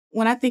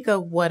When I think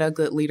of what a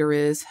good leader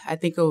is, I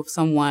think of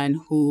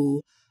someone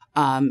who,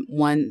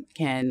 one,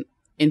 can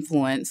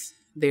influence,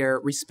 they're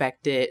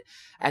respected.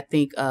 I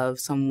think of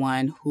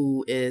someone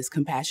who is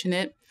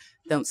compassionate,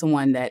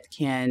 someone that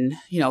can,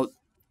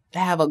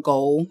 have a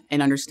goal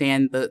and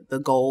understand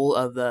the goal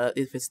of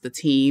if it's the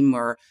team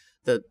or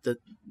the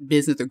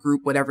business or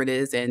group, whatever it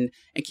is, and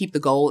keep the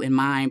goal in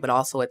mind, but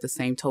also at the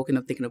same token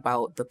of thinking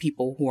about the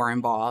people who are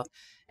involved.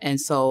 And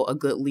so a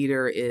good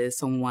leader is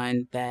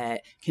someone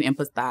that can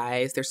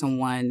empathize. They're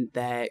someone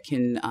that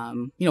can,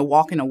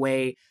 walk in a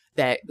way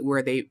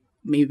where they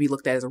may be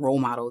looked at as a role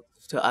model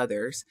to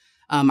others.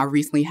 I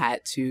recently I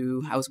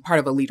was part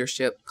of a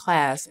leadership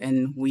class,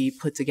 and we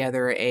put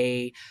together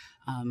a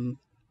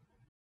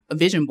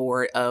vision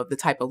board of the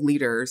type of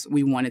leaders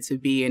we wanted to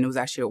be. And it was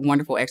actually a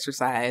wonderful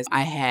exercise.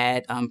 I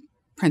had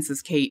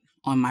Princess Kate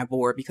on my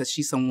board because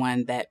she's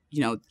someone that,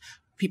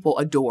 people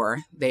adore.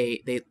 They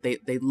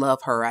love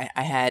her.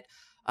 I had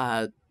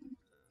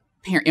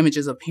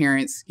images of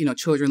parents,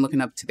 children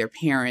looking up to their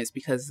parents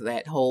because of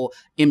that whole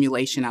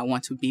emulation. I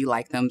want to be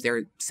like them.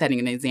 They're setting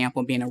an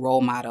example, being a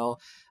role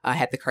model. I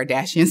had the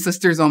Kardashian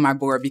sisters on my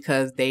board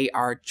because they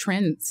are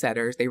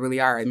trendsetters. They really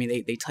are. I mean,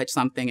 they touch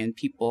something and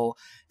people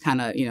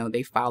kind of,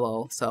 they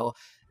follow. So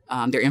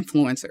they're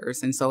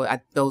influencers. And so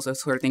those are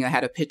sort of things. I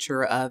had a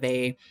picture of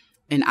an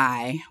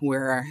eye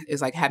where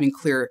it's like having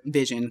clear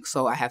vision.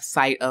 So I have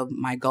sight of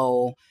my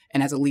goal.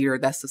 And as a leader,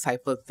 that's the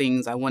type of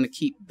things I want to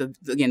keep the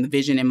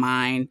vision in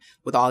mind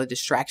with all the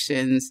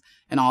distractions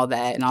and all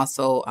that. And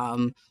also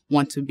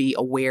want to be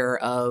aware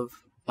of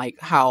like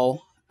how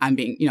I'm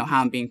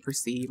being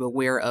perceived,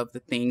 aware of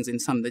the things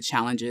and some of the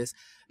challenges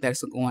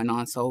that's going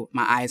on. So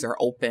my eyes are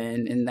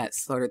open and that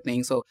sort of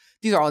thing. So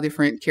these are all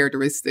different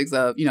characteristics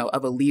of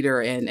a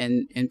leader and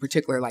in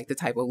particular, like the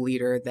type of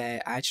leader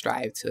that I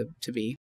strive to be.